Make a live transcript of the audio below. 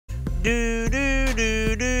do do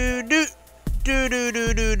do do do do do do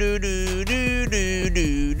do do do do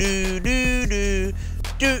do do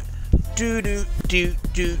do do do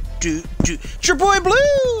do do. It's your boy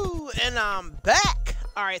Blue, and I'm back.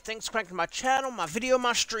 Alright, thanks for connecting to my channel, my video,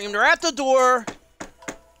 my stream. They're at the door.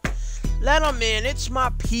 Let them in. It's my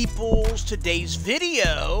peoples. Today's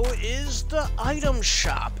video is the item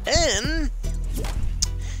shop. And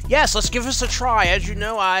yes, let's give this a try. As you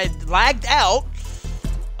know, I lagged out.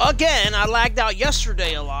 Again, I lagged out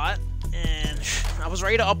yesterday a lot. And I was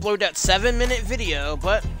ready to upload that 7-minute video,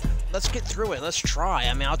 but let's get through it. Let's try.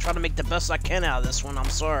 I mean, I'll try to make the best I can out of this one. I'm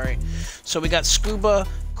sorry. So we got Scuba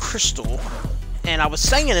Crystal. And I was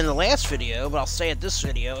saying it in the last video, but I'll say it this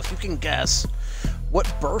video. If you can guess what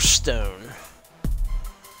birthstone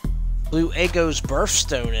Blue Ego's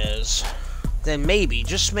birthstone is, then maybe,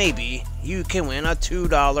 just maybe, you can win a $2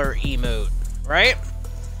 emote, right?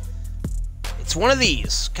 It's one of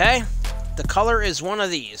these, okay? The color is one of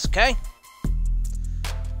these, okay?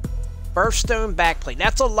 Birthstone backplate.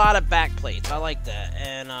 That's a lot of backplates. I like that.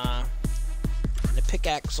 And the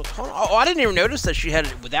pickaxe. Oh, I didn't even notice that she had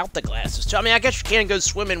it without the glasses too. I mean, I guess you can't go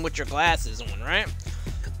swimming with your glasses on, right?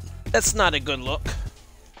 That's not a good look.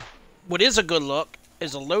 What is a good look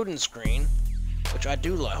is a loading screen, which I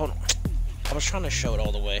do like. Hold on. I was trying to show it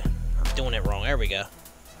all the way. I'm doing it wrong. There we go.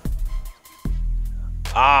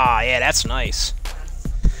 Ah, yeah, that's nice.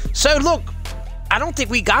 So, look. I don't think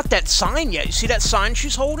we got that sign yet. You see that sign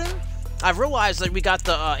she's holding? I realized that we got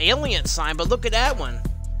the alien sign, but look at that one.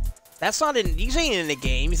 That's not in. These ain't in the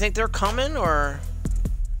game. You think they're coming, or?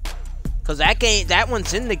 Because that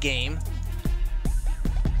one's in the game.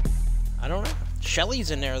 I don't know.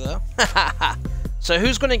 Shelly's in there though. So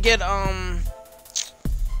who's gonna get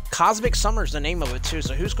Cosmic Summer's the name of it too.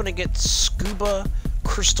 So who's gonna get Scuba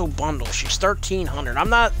Crystal Bundle? She's 1300. I'm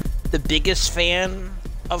not the biggest fan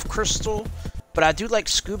of Crystal, but I do like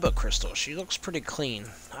Scuba Crystal. She looks pretty clean.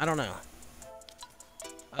 I don't know.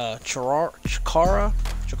 Chikara?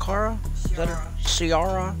 Is that her?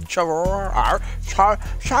 Ciara? Charara? It's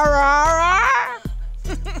Ciara!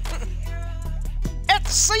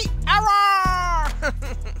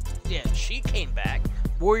 Yeah, she came back.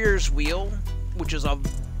 Warrior's Wheel, which is a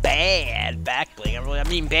bad backplate. I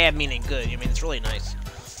mean bad meaning good. I mean, it's really nice.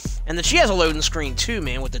 And then she has a loading screen too,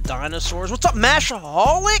 man, with the dinosaurs. What's up,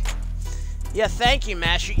 Mashaholic? Yeah, thank you,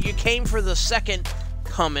 Mash. You came for the second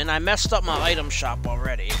coming. I messed up my item shop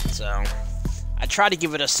already, so I tried to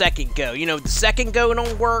give it a second go. You know, the second go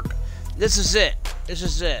don't work. This is it. This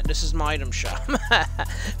is it. This is my item shop.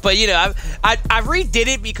 But you know, I redid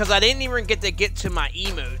it because I didn't even get to my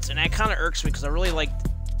emotes, and that kind of irks me because I really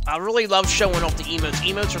love showing off the emotes.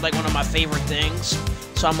 Emotes are like one of my favorite things.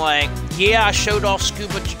 So I'm like, yeah, I showed off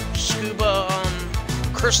Scuba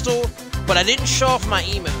Crystal, but I didn't show off my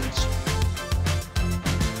emotes.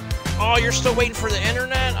 Oh, you're still waiting for the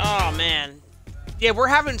internet? Oh, man. Yeah, we're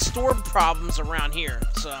having storm problems around here,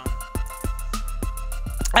 so.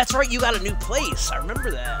 That's right, you got a new place. I remember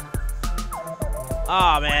that.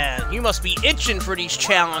 Oh, man. You must be itching for these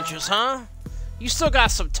challenges, huh? You still got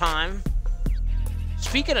some time.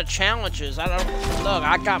 Speaking of challenges,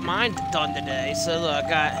 I got mine done today. So, look,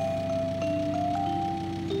 I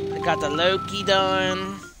got the Loki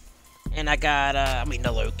done. And I got,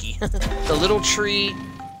 the Loki. The little treat.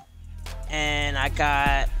 And I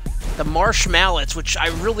got the marshmallows, which I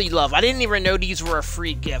really love. I didn't even know these were a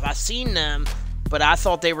free gift. I seen them, but I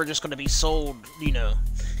thought they were just going to be sold, you know.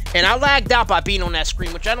 And I lagged out by being on that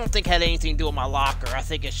screen, which I don't think had anything to do with my locker. I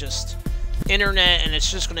think it's just internet, and it's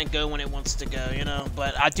just going to go when it wants to go, you know.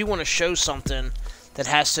 But I do want to show something that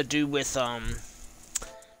has to do with that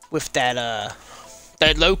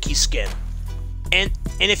Loki skin. And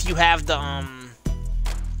if you have the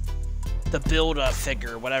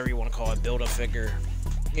Build-A-Figure, whatever you want to call it, Build-A-Figure,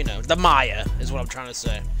 you know, the Maya is what I'm trying to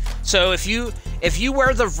say. So if you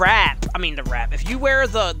wear the if you wear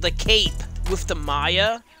the cape with the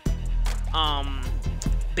Maya,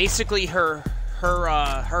 basically her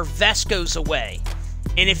vest goes away.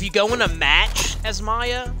 And if you go in a match as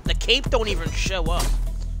Maya, the cape don't even show up.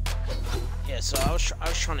 Yeah, so I was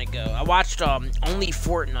trying to go. I watched Only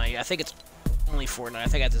Fortnite. I think it's Only Fortnite. I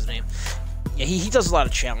think that's his name. Yeah, he does a lot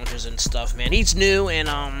of challenges and stuff, man. He's new, and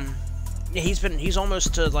yeah, he's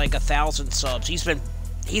almost to like 1,000 subs. He's been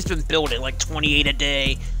building like 28 a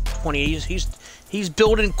day, 20. He's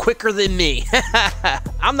building quicker than me.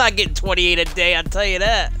 I'm not getting 28 a day, I'll tell you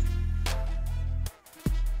that.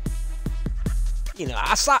 You know,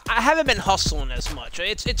 I haven't been hustling as much.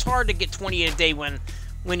 It's hard to get 28 a day when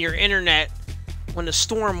your internet, when the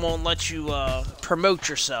storm won't let you promote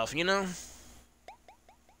yourself, you know.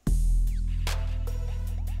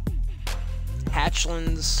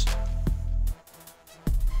 hatchlings.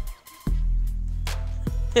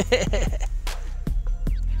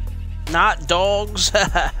 Not dogs.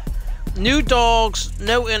 New dogs,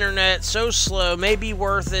 no internet, so slow, may be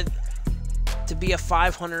worth it to be a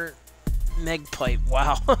 500 meg pipe.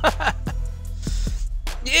 Wow.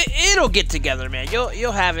 It'll get together, man.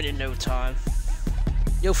 You'll have it in no time.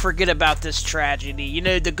 You'll forget about this tragedy. You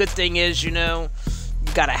know, the good thing is, you know,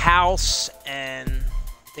 you got a house and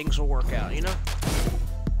things will work out, you know?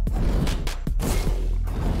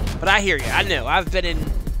 But I hear you. I know. I've been in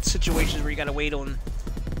situations where you gotta wait on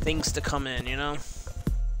things to come in, you know?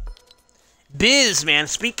 Biz, man.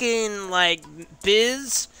 Speaking, like,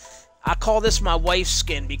 Biz, I call this my wife's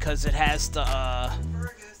skin because it has the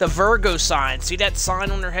Virgo sign. See that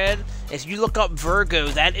sign on her head? If you look up Virgo,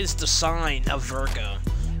 that is the sign of Virgo.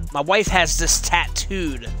 My wife has this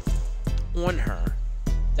tattooed on her.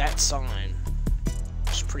 That sign.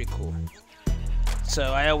 It's pretty cool.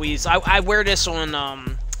 So I wear this on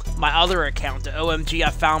my other account, the OMG I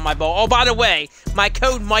found my ball. Oh, by the way, my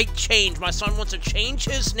code might change. My son wants to change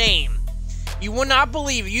his name. You will not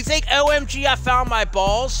believe it. You think OMG I found my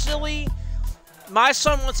balls, silly? My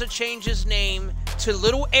son wants to change his name to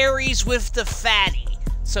Little Aries with the Fatty.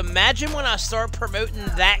 So imagine when I start promoting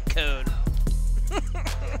that code.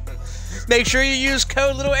 Make sure you use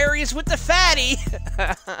code Little Aries with the Fatty.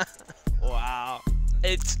 Wow.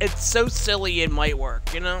 It's so silly it might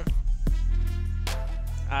work, you know?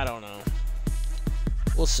 I don't know.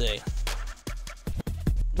 We'll see.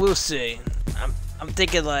 We'll see. I'm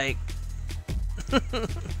thinking like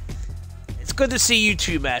it's good to see you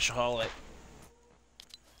too, Mashaholic.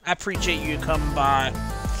 I appreciate you coming by.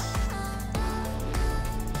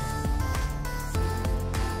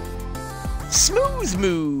 Smooth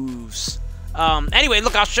moves. Anyway,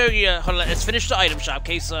 look, I'll show you. Hold on, let's finish the item shop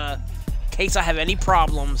in case I have any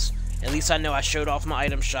problems. At least I know I showed off my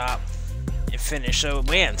item shop and finished. So,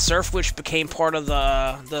 man, Surf Witch became part of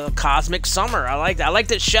the Cosmic Summer. I like that. I like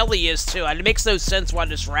that Shelly is too. It makes no sense why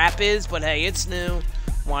this wrap is, but hey, it's new.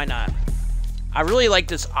 Why not? I really like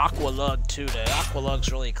this Aqua Lug too. The Aqua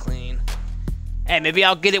Lug's really clean. Hey, maybe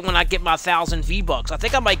I'll get it when I get my 1,000 V-Bucks. I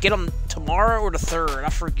think I might get them tomorrow or the 3rd. I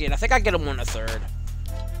forget. I think I get them on the 3rd.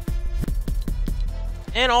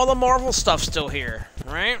 And all the Marvel stuff's still here,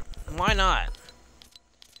 right? Why not?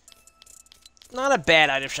 Not a bad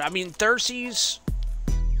item shop. I mean, Thirsties,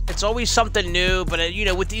 it's always something new, but, you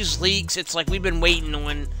know, with these leaks, it's like we've been waiting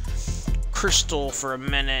on Crystal for a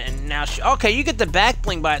minute, and now she... Okay, you get the back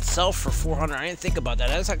bling by itself for 400. I didn't think about that.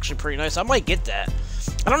 That's actually pretty nice. I might get that.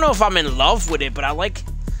 I don't know if I'm in love with it, but I like...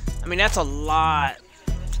 I mean, that's a lot.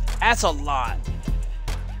 That's a lot.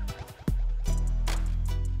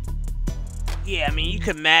 Yeah, I mean, you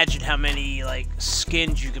can imagine how many, like,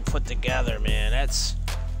 skins you could put together, man. That's...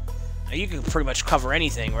 You can pretty much cover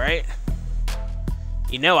anything, right?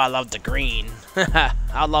 You know I love the green.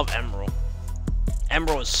 I love emerald.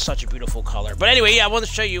 Emerald is such a beautiful color. But anyway, yeah, I want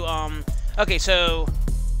to show you, okay, so...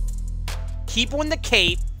 Keep on the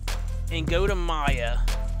cape and go to Maya.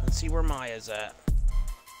 Let's see where Maya's at.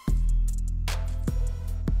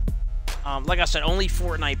 Like I said, only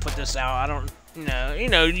Fortnite put this out. I don't, you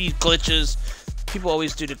know, these glitches. People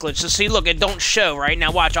always do the glitches. See, look, it don't show, right?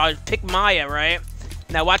 Now watch, I'll pick Maya, right?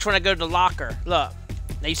 Now watch when I go to the locker. Look.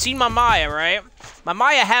 Now you see my Maya, right? My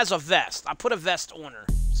Maya has a vest. I put a vest on her.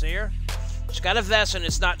 See her? She's got a vest and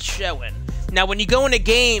it's not showing. Now when you go in a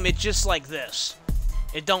game, it's just like this.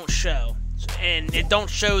 It don't show. And it don't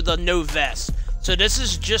show the no vest. So this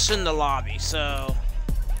is just in the lobby. So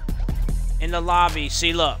in the lobby,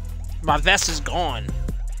 see, look. My vest is gone.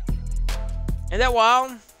 Ain't that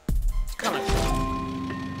wild? It's kind of cool.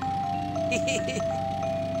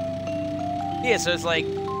 Yeah, so it's like...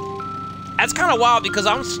 That's kind of wild because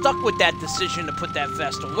I'm stuck with that decision to put that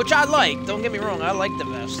vest on. Which I like. Don't get me wrong. I like the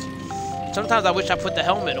vest. Sometimes I wish I put the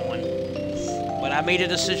helmet on. But I made a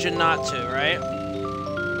decision not to, right?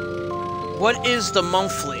 What is the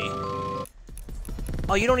monthly?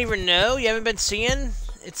 Oh, you don't even know? You haven't been seeing?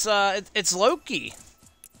 It's Loki.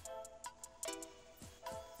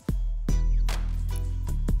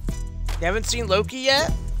 You haven't seen Loki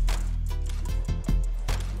yet?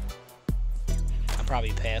 I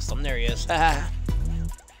probably passed him. There he is.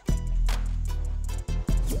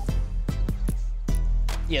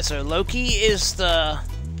 Yeah, so Loki is the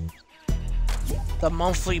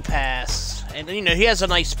monthly pass. And, you know, he has a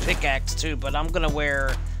nice pickaxe, too, but I'm gonna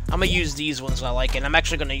use these ones I like, and I'm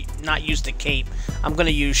actually gonna not use the cape. I'm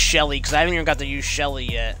gonna use Shelly, because I haven't even got to use Shelly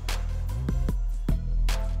yet.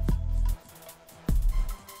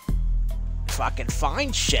 If I can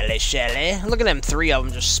find Shelly. Look at them, 3 of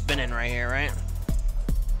them just spinning right here, right?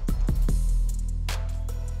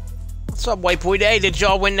 What's up, white boy? Hey, did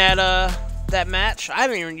y'all win that match? I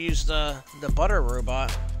haven't even used the butter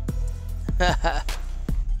robot.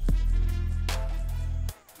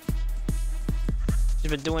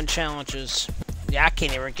 She's been doing challenges. Yeah, I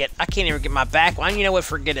can't even get my back. Well, you know what?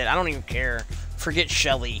 Forget it. I don't even care. Forget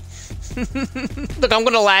Shelly. Look, I'm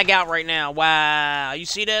gonna lag out right now. Wow, you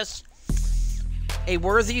see this? A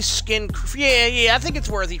worthy skin. Yeah. I think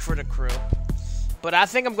it's worthy for the crew. But I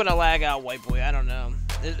think I'm gonna lag out, white boy. I don't know.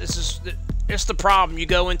 It's the problem. You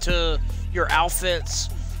go into your outfits,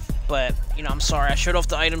 but you know, I'm sorry. I showed off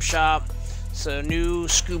the item shop. So new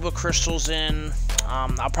scuba crystals in.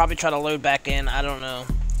 I'll probably try to load back in. I don't know,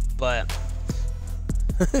 but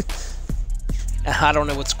I don't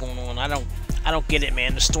know what's going on. I don't get it,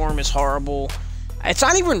 man. The storm is horrible. It's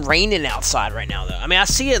not even raining outside right now, though. I mean, I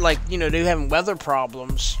see it like, you know, they're having weather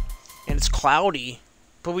problems, and it's cloudy,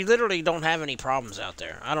 but we literally don't have any problems out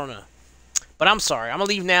there. I don't know. But I'm sorry. I'm going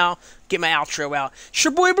to leave now, get my outro out. It's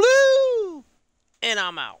your boy Blue, and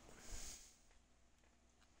I'm out.